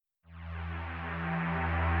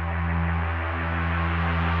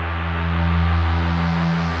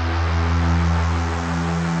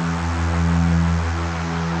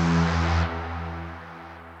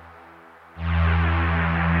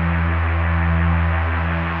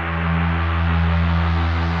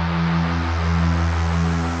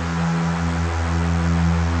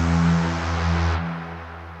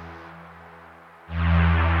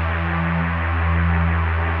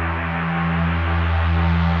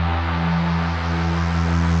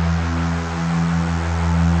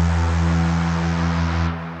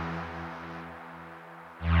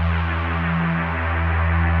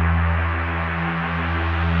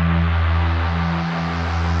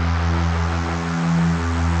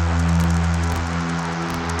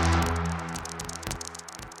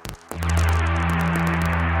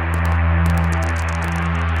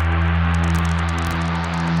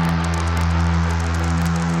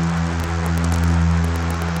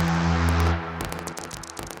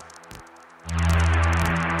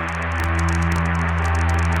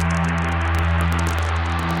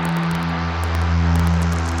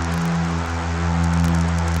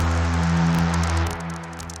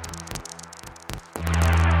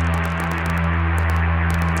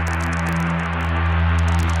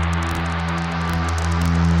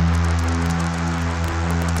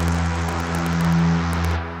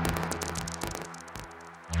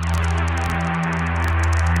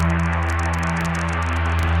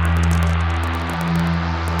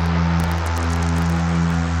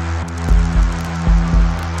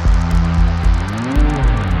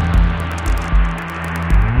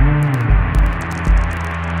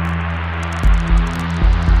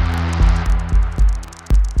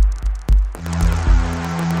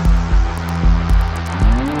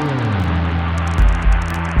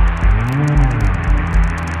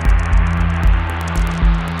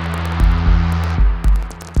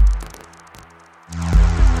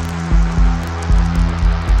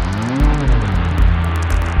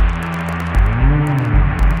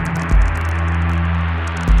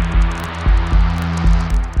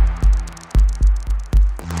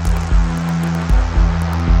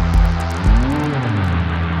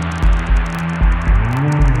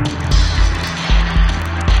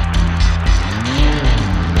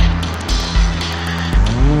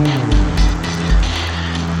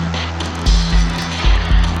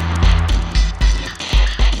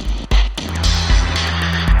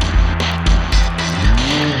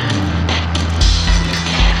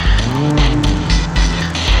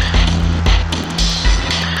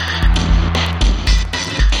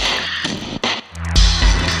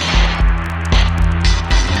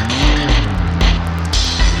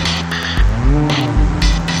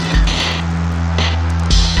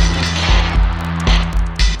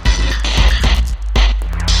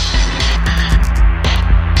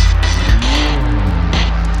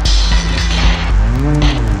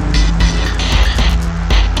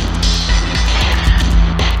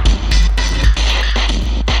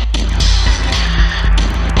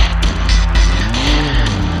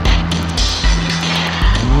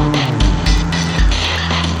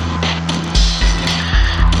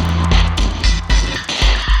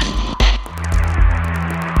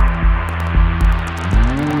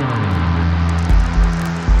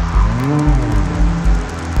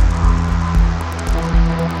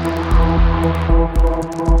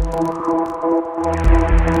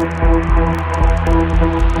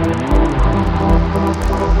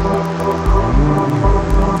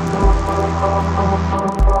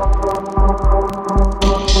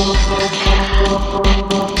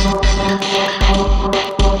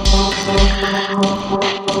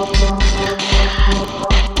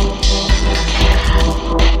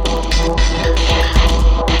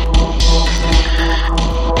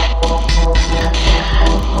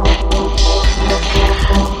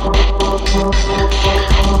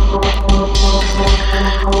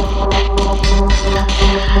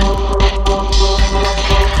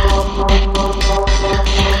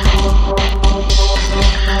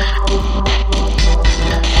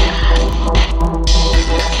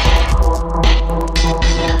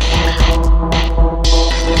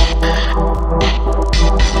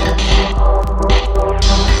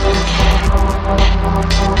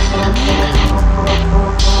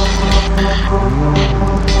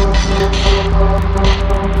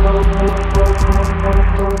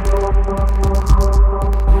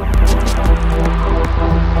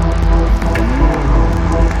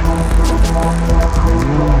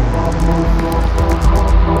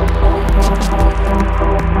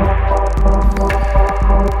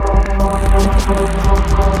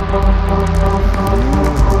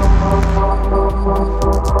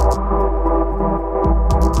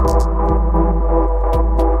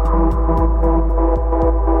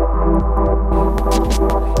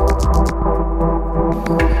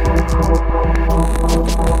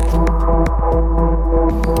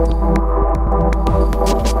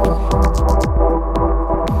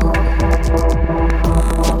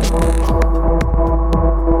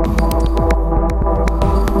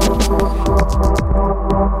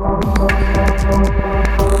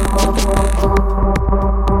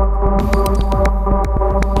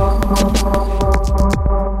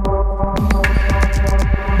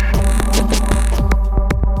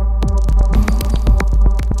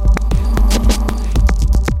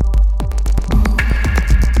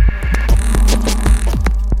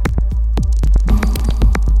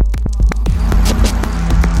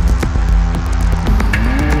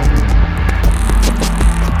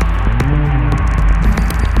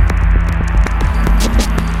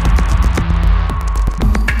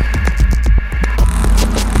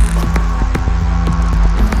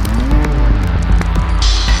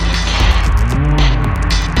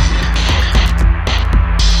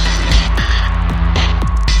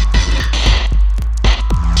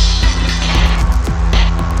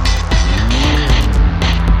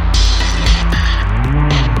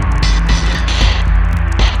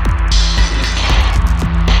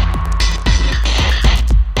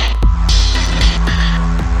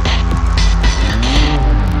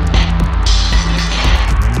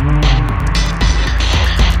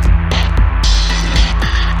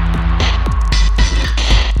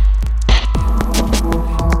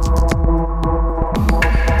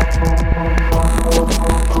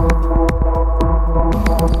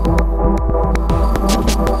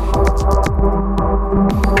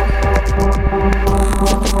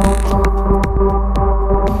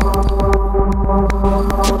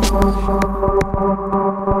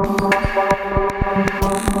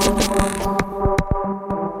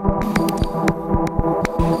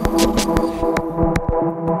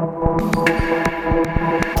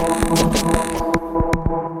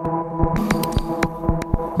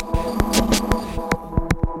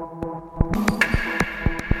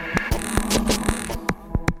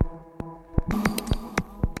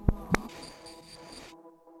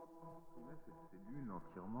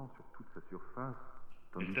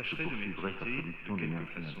Elle tâcherait de m'épuiser de quelque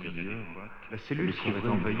façon inadéquate. La cellule serait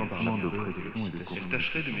envahie par la peur et Elle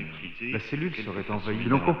tâcherait de mépriser. La cellule serait envahie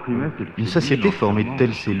par la Une société formée de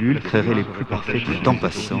telles cellules créerait les plus parfaits temps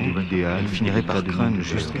passants de l'idéal. Elle finirait par craindre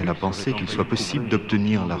jusqu'à la pensée qu'il soit possible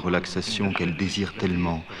d'obtenir la relaxation qu'elle désire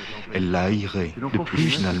tellement. Elle la haïrait. De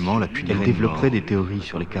plus, finalement, la punirait. Elle développerait des théories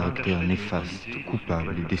sur les caractères néfastes,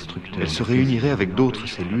 coupables et destructeurs. Elle se réunirait avec d'autres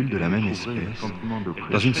cellules de la même espèce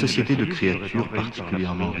dans une société de créatures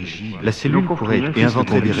particulièrement rigides. La cellule pourrait et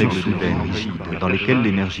inventerait des règles soudaines, rigides, dans lesquelles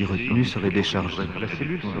l'énergie retenue serait déchargée.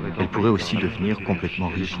 Elle pourrait aussi devenir complètement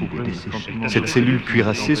rigide et desséchée. Cette cellule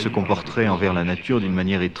cuirassée se comporterait envers la nature d'une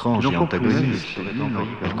manière étrange et antagoniste.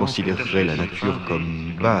 Elle considérerait la nature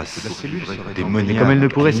comme basse, démoniaque. Comme elle ne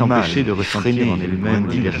pourrait s'empêcher de ressentir en elle-même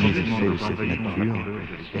les derniers effets de cette nature,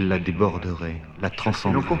 elle la déborderait, la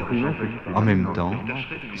transcenderait. En même temps,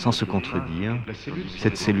 sans se contredire,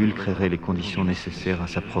 cette cellule créerait les conditions nécessaires à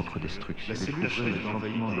sa propre destruction. La cellule serait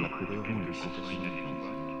envahie par la peur et quelque façon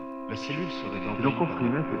inadéquate. La cellule serait envahie par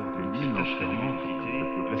la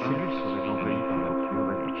peur. La cellule serait envahie par la peur.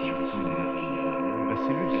 La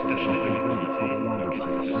cellule serait envahie par le sentiment de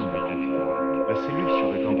pression. La cellule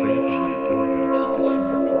serait envahie par la peur de l'excitation.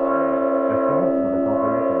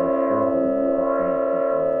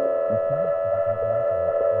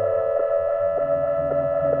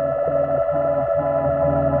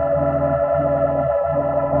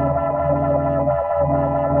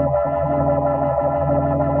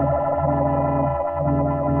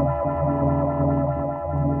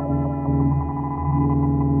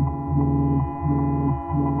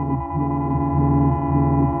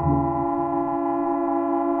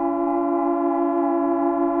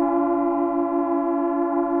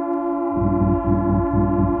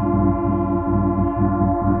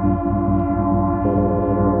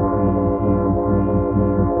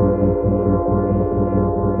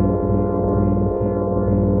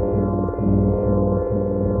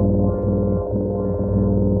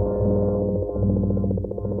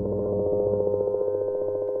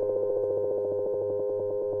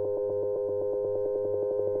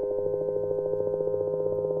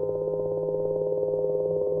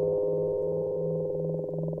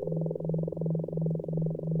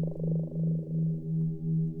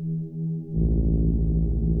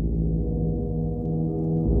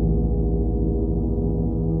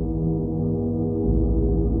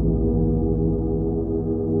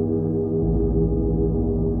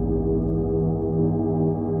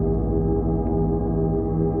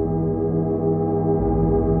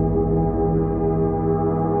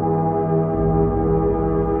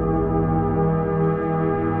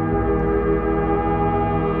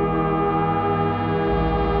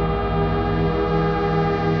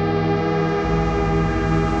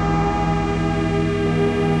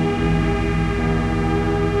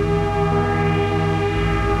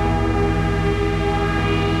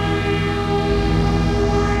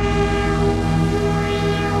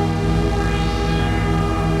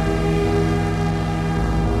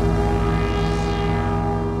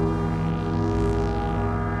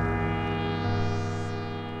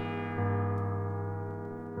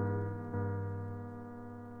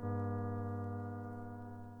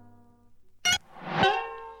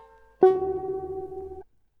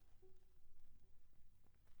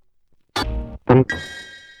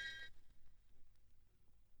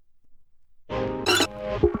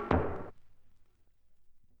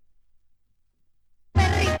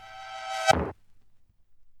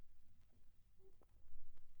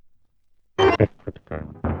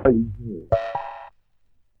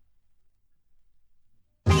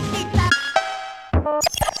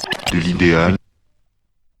 De l'idéal.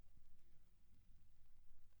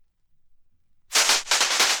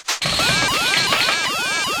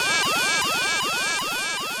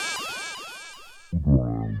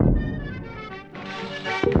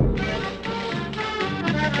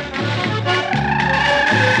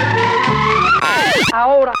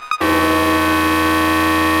 Ahora.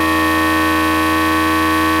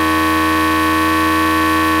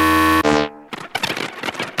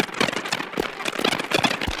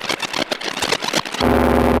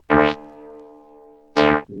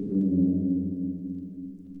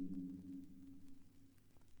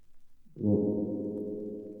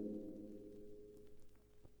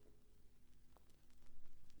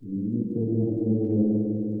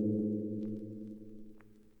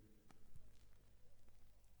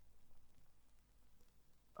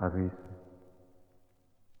 A veces,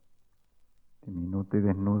 diminuta y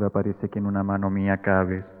desnuda, parece que en una mano mía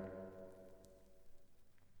cabes,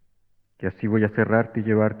 que así voy a cerrarte y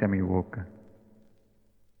llevarte a mi boca.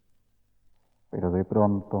 Pero de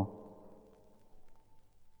pronto,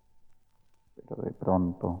 pero de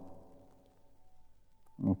pronto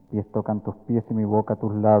mis pies tocan tus pies y mi boca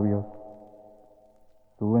tus labios.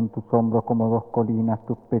 Suben tus hombros como dos colinas,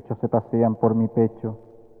 tus pechos se pasean por mi pecho.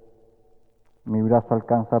 Mi brazo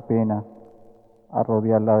alcanza apenas a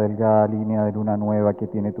rodear la delgada línea de luna nueva que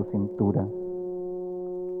tiene tu cintura.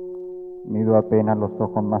 Mido apenas los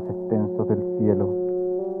ojos más extensos del cielo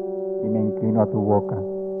y me inclino a tu boca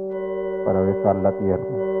para besar la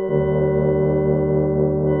tierra.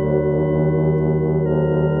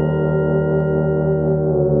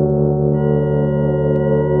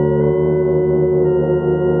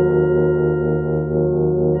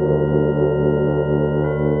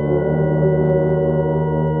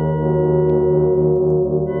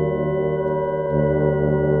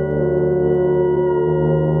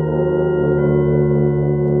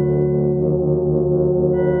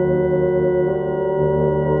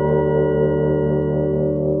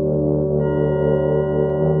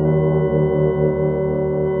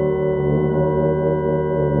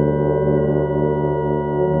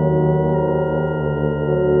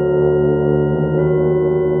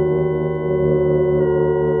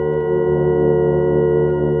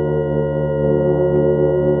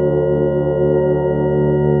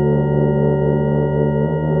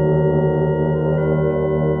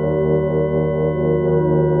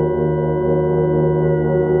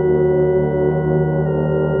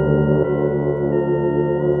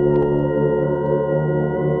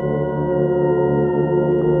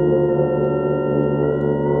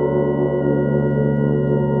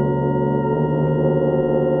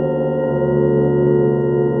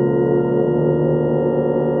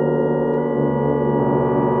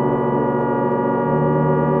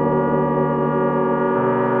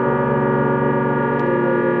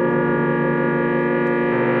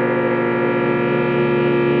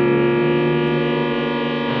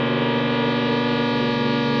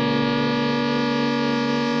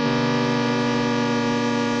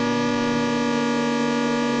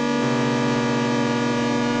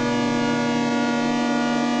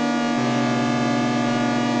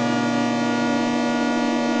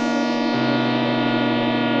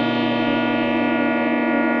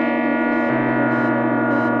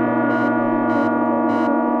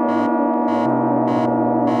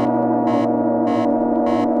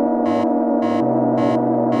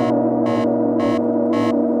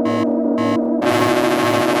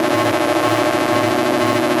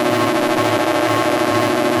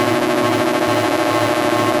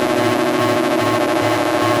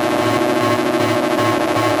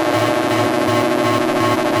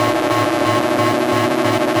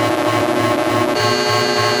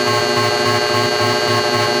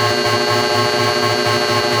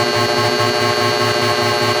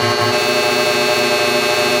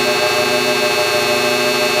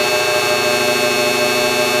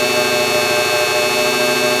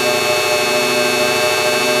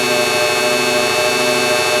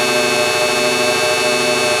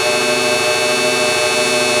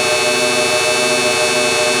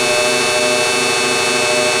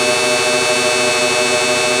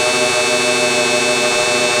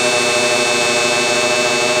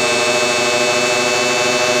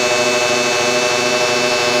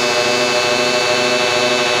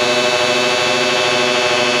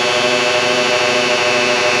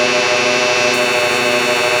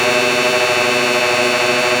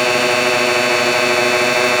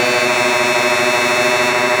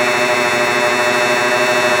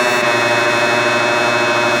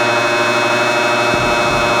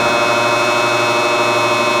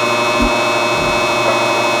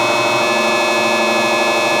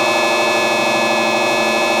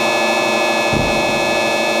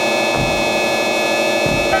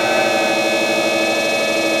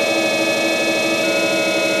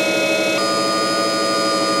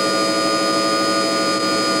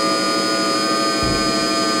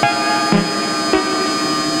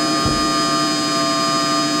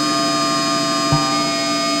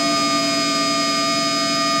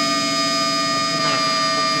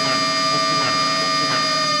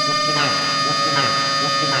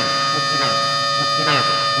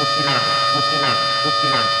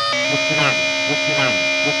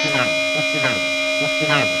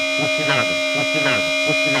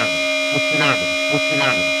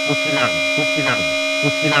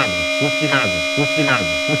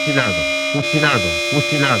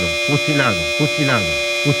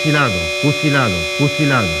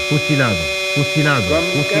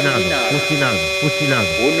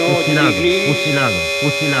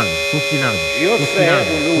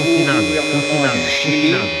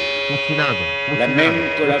 La même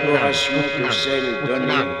collaboration que celle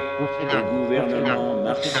donnée gouvernement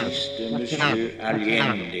marxiste de M.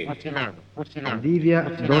 Allende. Valdivia,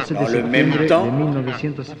 12 de Dans le même septiembre temps, de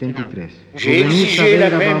 1973. j'ai Juvenil exigé la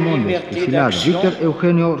Saavedra même Bahamondes, liberté fusilado. d'action Víctor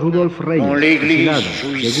Eugenio Rudolf dont Reyes, l'Église fusilado.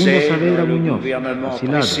 Segundo jouissait Saavedra dans le Muñoz, gouvernement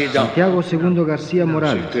fusilado. précédent. Santiago II García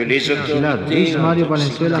Morales, Que les fusilado. autorités Luis Mario ont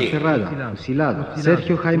Valenzuela cité. Ferrada, fusilado.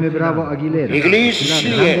 Sergio Jaime Bravo Aguilera, L'Église fusilado.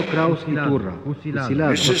 sigue. Fernando Kraus Iturra, fusilado.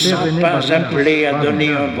 Ne se José sent René pas Barrientos appelé à donner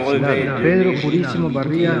un Barrios, brevet fusilado. de Pedro légitimité Purísimo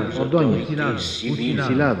Barría aux Ordóñez, autorités civiles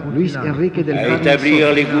fusilado. Luis Enrique del à Carmen établir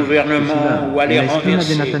Soto, les gouvernements ou à en les la esquina de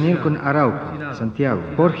renverser. Nathaniel con Arauco, Santiago.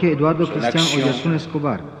 Jorge Eduardo Cristian acción Oyarzún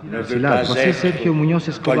Escobar, ne veut fusilado. pas José être Sergio Muñoz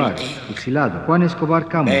Escobar, politique, fusilado. Juan Escobar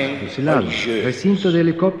Campos, mais fusilado. religieux. Recinto de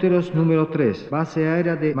helicópteros número 3, base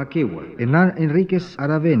aérea de Maquegua. Hernán Enríquez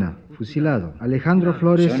Aravena, fusilado. Alejandro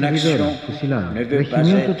Flores Son acción Rivera, fusilado. ne veut pas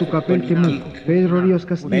Regimiento être Tucapel politique, Temuco. Pedro Ríos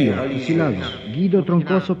Castillo, mais fusilado. religieuse. Guido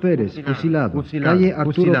Troncoso Pérez, fusilado. Calle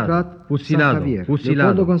Arturo Prat, San Javier.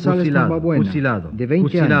 Leopoldo González Tambabuena, de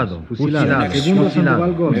 20 años, fusilado. Segundo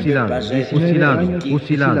Sandoval Gómez, 19 años,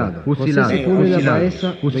 fusilado. José Sepúlveda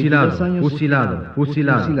Baeza, 22 años, fusilado.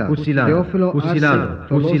 Teófilo Arce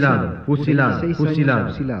Tolosa, 26 años,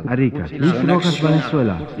 fusilado. Arica. Luis Rojas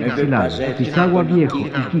Valenzuela, fusilado. Pisagua Viejo,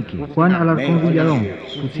 Iquique. Juan Alarcón Villarón,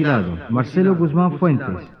 fusilado. Marcelo Guzmán Fuentes,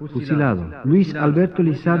 fusilado. Luis Alberto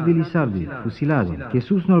Lizardi, fusilado.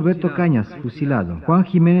 Jesús Norberto Cañas, fusilado. Juan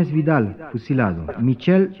Jiménez Vidal, fusilado.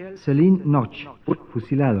 Michelle Celine Noch,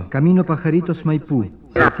 fusilado. Camino Pajaritos Maipú,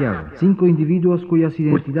 Santiago. 5 individuos cuyas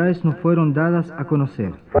identidades no fueron dadas a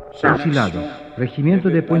conocer. Fusilado. Regimiento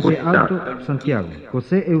de Puente Alto, Santiago.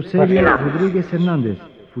 José Eusebio Rodríguez Hernández,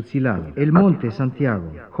 fusilado. El Monte,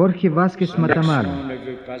 Santiago. Jorge Vázquez Matamala,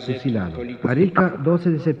 fusilado. Arica, 12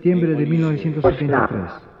 de septiembre de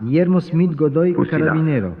 1973. Guillermo Smith Godoy,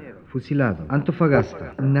 carabinero, fusilado.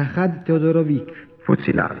 Antofagasta. Najad Teodorovic,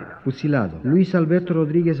 fusilado. Luis Alberto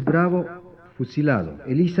Rodríguez Bravo, fusilado.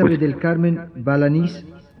 Elizabeth del Carmen Balanís,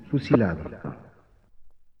 fusilado.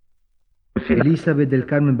 Elizabeth del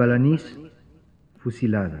Carmen Balanís,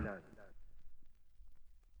 fusilada.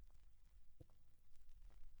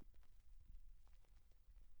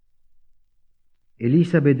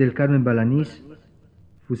 Elizabeth del Carmen Balanís,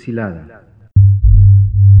 fusilada.